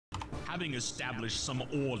Having established some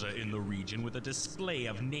order in the region with a display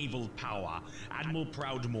of naval power, Admiral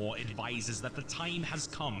Proudmoore advises that the time has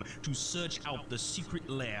come to search out the secret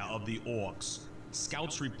lair of the orcs.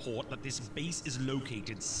 Scouts report that this base is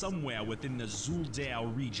located somewhere within the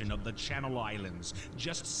Zul'Dare region of the Channel Islands,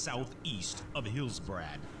 just southeast of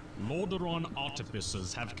Hillsbrad. Lordaeron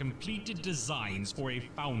artificers have completed designs for a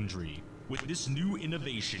foundry. With this new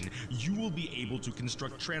innovation, you will be able to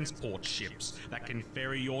construct transport ships that can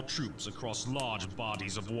ferry your troops across large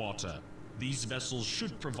bodies of water. These vessels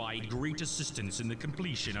should provide great assistance in the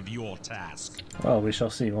completion of your task. Well, we shall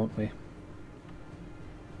see, won't we?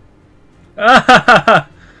 Ah!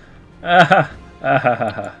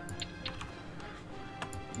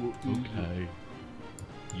 Okay.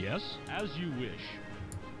 Yes, as you wish.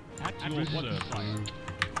 At your service.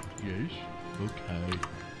 Yes. Okay.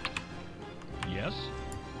 Yes.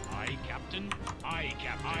 Aye, Captain. Aye,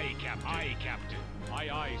 Captain. Aye, Captain. Aye, Captain. Aye,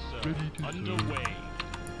 aye, sir. Ready to underway.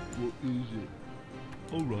 Serve. What is it?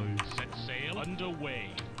 All right. Set sail.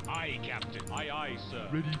 Underway. Aye, Captain. Aye, aye, sir.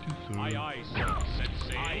 Ready to serve. Aye, aye, sir. Set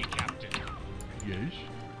sail. Aye, Captain. Yes.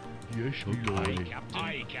 Yes, my lord. Aye, Captain.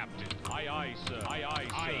 Aye, Captain. Aye, aye, sir. Aye, aye,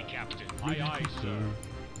 sir. Aye, Captain. Aye, aye, sir.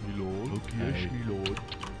 My lord. Okay. Yes, my lord.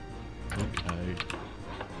 Okay.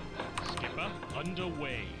 Skipper,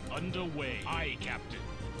 underway. Underway. Aye, Captain.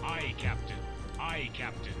 Aye, Captain. Aye,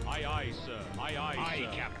 Captain. Aye, aye, sir. Aye, aye, sir. Aye,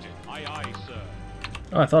 Captain. Aye, aye, sir.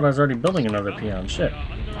 Oh, I thought I was already building another peon. Shit.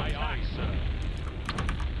 Aye, aye, sir.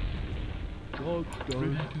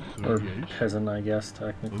 Or peasant, I guess,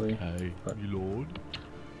 technically. Okay, but my lord.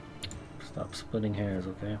 Stop splitting hairs,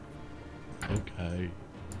 okay? Okay.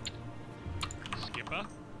 Skipper?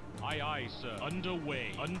 Aye, aye, sir.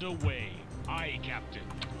 Underway. Underway. Aye, Captain.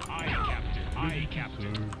 Aye, Captain. Aye,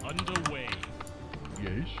 Captain. Sir. Underway.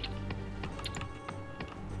 Yes.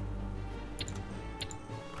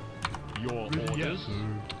 Your orders? Yes,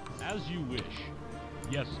 sir. As you wish.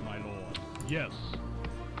 Yes, my lord. Yes.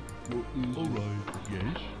 All right.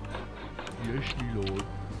 Yes. Yes, my lord.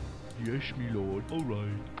 Yes, my lord. All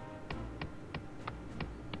right.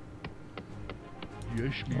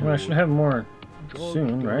 Yes, my well, lord. I should have more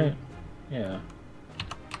soon, right? Yeah.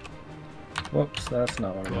 Whoops, that's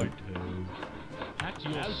not what I meant. At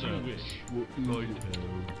your as service. You wish.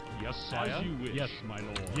 Yes, sire. As you wish. Yes, my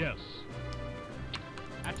lord. Yes.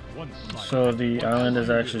 At once, sire. So the island is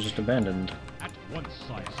actually just abandoned. At once,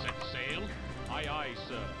 sire. Set sail. Aye, aye,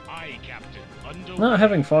 sir. Aye, Captain. Underway. Not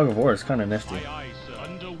having fog of war is kind of nifty. Aye, aye, sir.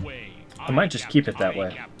 Underway. I might just keep it that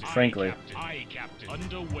way, frankly. Aye, Captain.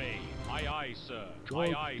 Underway. Aye, aye, sir.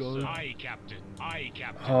 Aye, aye, sir. Aye, Captain. Aye,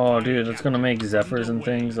 Captain. Oh, dude, it's gonna make Zephyrs and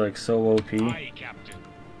things like so OP. Aye, Captain.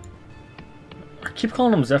 I keep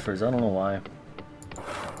calling them Zephyrs. I don't know why.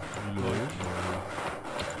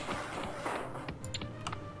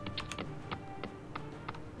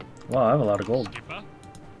 Wow, I have a lot of gold. Skipper,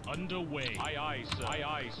 underway. Aye, aye, sir. Aye,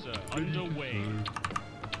 aye, sir. Underway.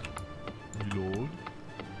 My lord.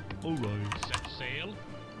 All right. Set sail.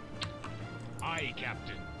 Aye,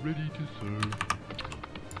 Captain. Ready to serve.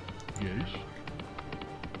 Yes.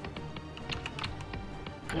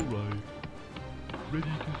 All right. Ready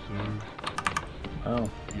to serve. Oh,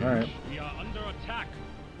 yes. alright. We are under attack.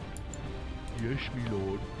 Yes, my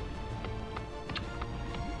lord.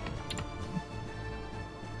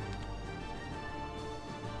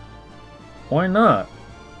 Why not?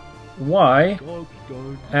 Why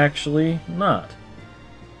actually not?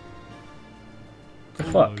 The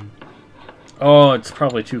fuck? Oh, it's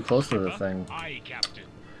probably too close to the thing. Aye, Captain.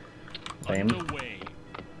 Lame. Underway.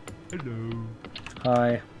 Hello.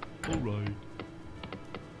 Hi. All right.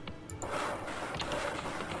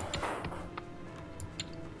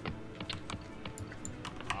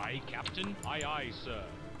 Aye, Captain. Aye, aye, sir.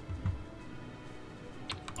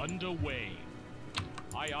 Underway.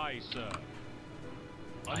 Aye, aye, sir.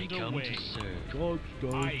 Underway. I come to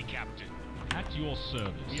serve. Aye, Captain. At your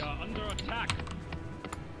service. We are under attack.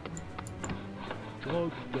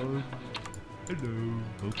 Job's done.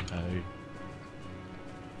 Hello. Okay.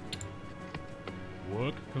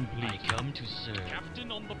 Work complete. I come to serve.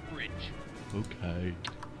 Captain on the bridge. Okay.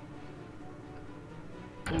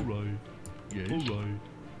 All right. Yes. All right.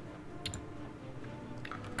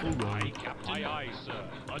 All right. Aye, Captain. Aye, aye, sir.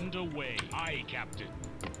 Underway. Aye, Captain.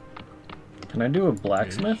 Can I do a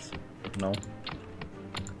blacksmith? No.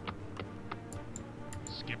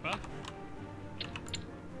 Skipper.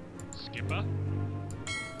 Skipper.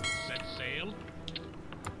 Set sail.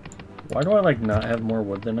 Why do I like not have more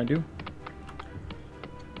wood than I do?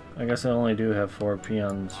 I guess I only do have 4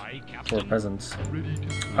 peons, Aye, 4 peasants. Ready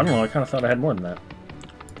to I don't know, I kind of thought I had more than that.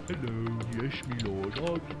 Hello, yes, my lord.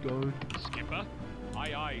 Job's done. Skipper.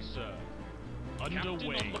 Aye, aye, sir.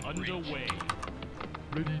 Underway, underway.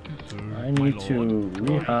 Ready to serve. I need to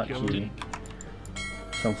rehotkey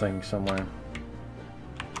something somewhere.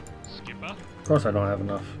 Skipper. Of course I don't have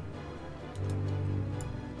enough.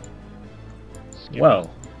 Skipper. Well,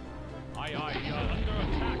 Aye, aye, sir. Under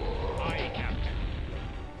attack. Aye, Captain.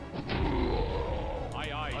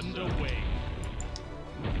 Aye, aye, underway.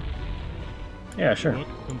 yeah, sure. Work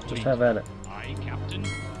Just complete. have at it. Aye, Captain.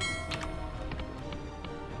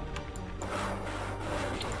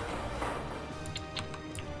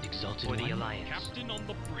 Exalted for the Alliance. Captain on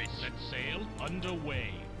the bridge. Set sail. Underway.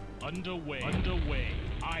 Underway. Underway.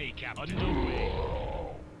 Aye, Captain. Underway.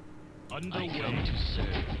 I Underway. come to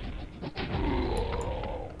serve.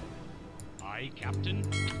 Aye, Captain.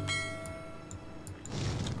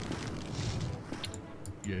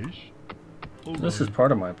 Yes. This is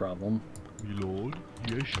part of my problem. Me lord.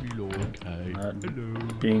 Yes, me lord. Okay. Hello.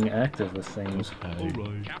 Being active with things. Okay. All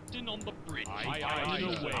right. Captain on the bridge. Aye, aye,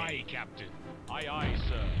 underway. Aye, Captain. Aye, aye,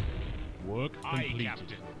 sir. Work completed. Aye,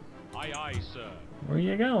 Captain. Aye, aye, sir. Where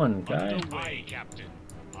you going, guy? Aye, Captain.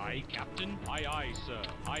 Aye, Captain. Aye, aye, sir.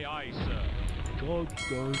 Aye, aye, sir. Job's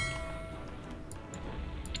done.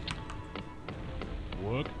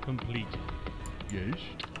 Work completed. Yes.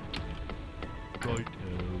 Right.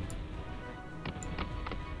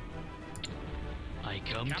 I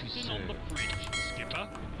come to Captain on serve. the bridge. Skipper.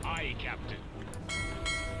 Aye, Captain.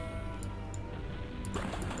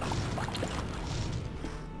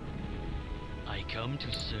 I come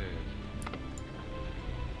to serve.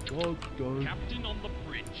 Job's done. Captain on the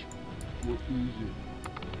bridge. What is it?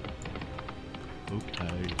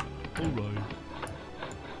 Okay. All right.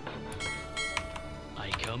 I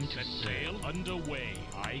come to Set serve. sail underway.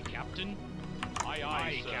 Aye, Captain. Aye,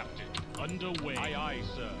 aye, sir. Captain. Underway. Aye, aye,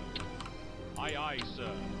 sir. Aye, aye,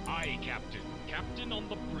 sir. Aye, Captain. Captain on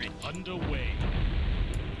the bridge. Underway.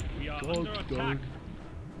 We are under attack.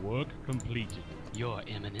 Work completed. Your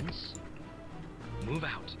Eminence. Move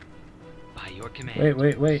out. By your command.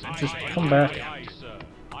 Wait. Aye, Just aye, come aye, back. Aye, aye, sir.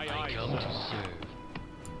 Aye, I aye, come sir. to serve.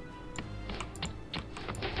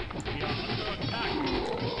 We are under attack.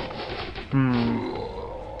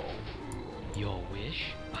 Your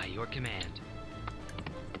wish by your command.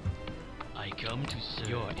 I come to serve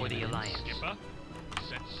Your for the Alliance. Skipper.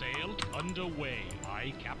 Set sail underway.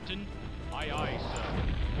 Aye, Captain. Aye, aye,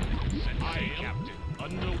 sir. Set sail, Captain.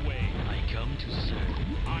 Underway. I come to serve.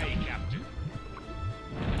 Aye, Captain.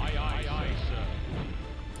 Aye, aye, aye, sir.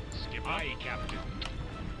 Skipper. Aye, Captain.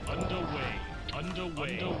 Underway.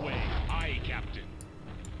 Underway. Aye, Captain.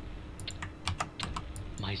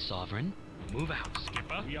 My sovereign, move out.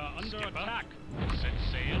 Skipper. We are under attack. Set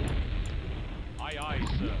sail. Aye, aye,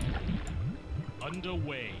 sir.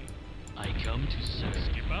 Underway. I come to serve.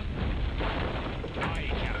 Skipper. Aye,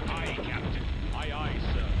 Captain. Aye, aye,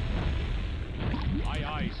 sir. Aye,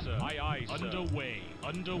 aye, sir. Aye, aye, sir. Underway.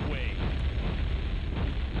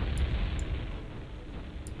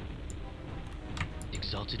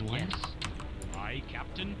 Exalted One. Yes. Aye,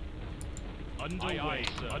 Captain. Underway, aye,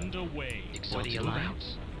 sir. Underway. Exalted For the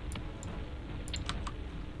Alliance.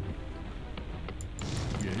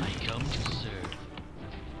 Yes. I come to serve.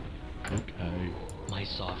 Okay. My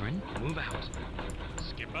sovereign, move out.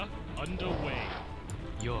 Skipper. Underway.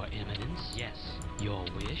 Your Eminence. Yes. Your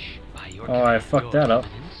wish by your Oh, I command. fucked Your that up.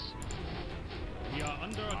 Eminence. We are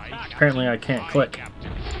under attack. Apparently I can't click.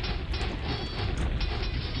 Captain.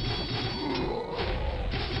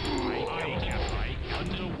 Aye, Captain.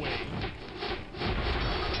 Underway.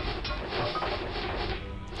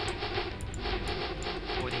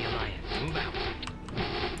 For the Alliance. Move out.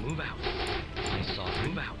 Move out. My sovereign.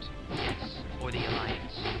 Move out. Yes. For the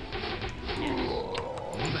Alliance. Yes.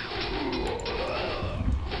 Move out.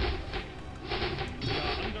 We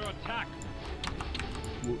are under attack.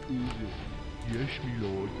 What is it? Yes, me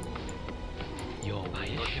lord. Your by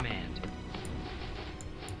your command.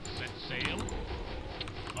 Set sail.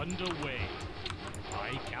 Underway.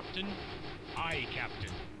 Aye, Captain. Aye,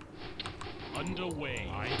 Captain. Underway.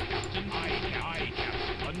 Aye, Captain. Aye,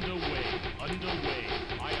 Captain. Underway.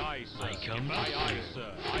 Aye, aye, sir. I come to Aye, aye,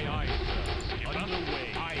 sir. Aye, aye, sir. Skipper. Underway.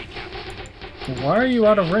 Aye, Captain. Why are you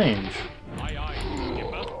out of range? Aye, aye,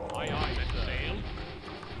 Skipper. Aye, aye, set sail.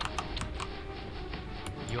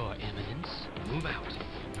 Your Eminence, move out.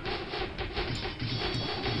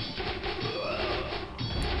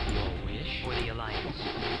 Your wish for the Alliance.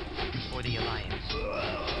 For the Alliance.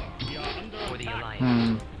 We are under For the attack.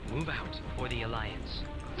 Alliance. Move out. For the Alliance.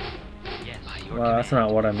 Yes. By your Well, that's command.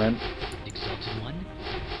 not what I meant. Exalted One.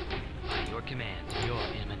 By your command. Your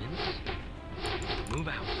Eminence. Move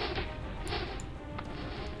out.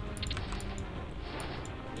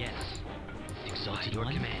 Yes. Exalted your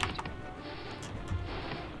command.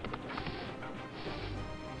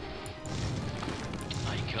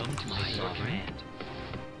 I come to my sovereign. Command.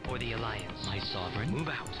 For the Alliance. My sovereign. Move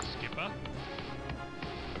out. Skipper.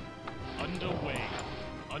 Underway.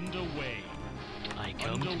 Underway. I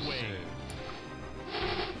come Underway. to serve.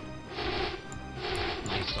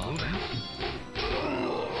 My sovereign.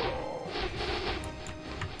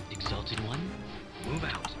 Exalted one. Move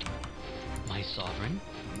out. My sovereign.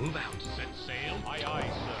 Move out. Set sail. Aye, aye,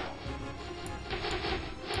 sir.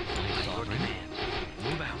 My sovereign. Command.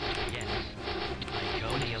 Move out. Yes. I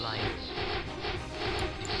come to the Alliance.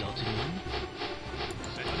 Exalted one.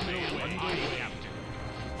 Set sail. Underway, Captain.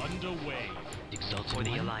 Underway. Exalted for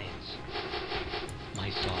the Alliance. My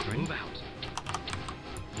sovereign. Move out.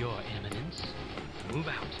 Your Eminence. Move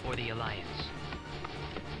out for the Alliance.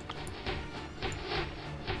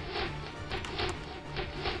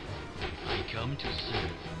 I come to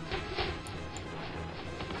serve.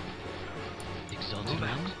 Exalted move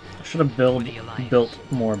out. I should have built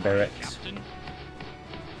more barracks. Captain.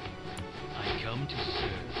 I come to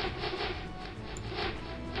serve.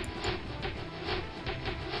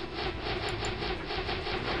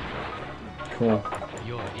 Cool.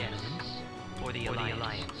 Your Eminence for the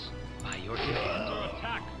Alliance. By your command. Under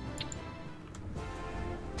attack.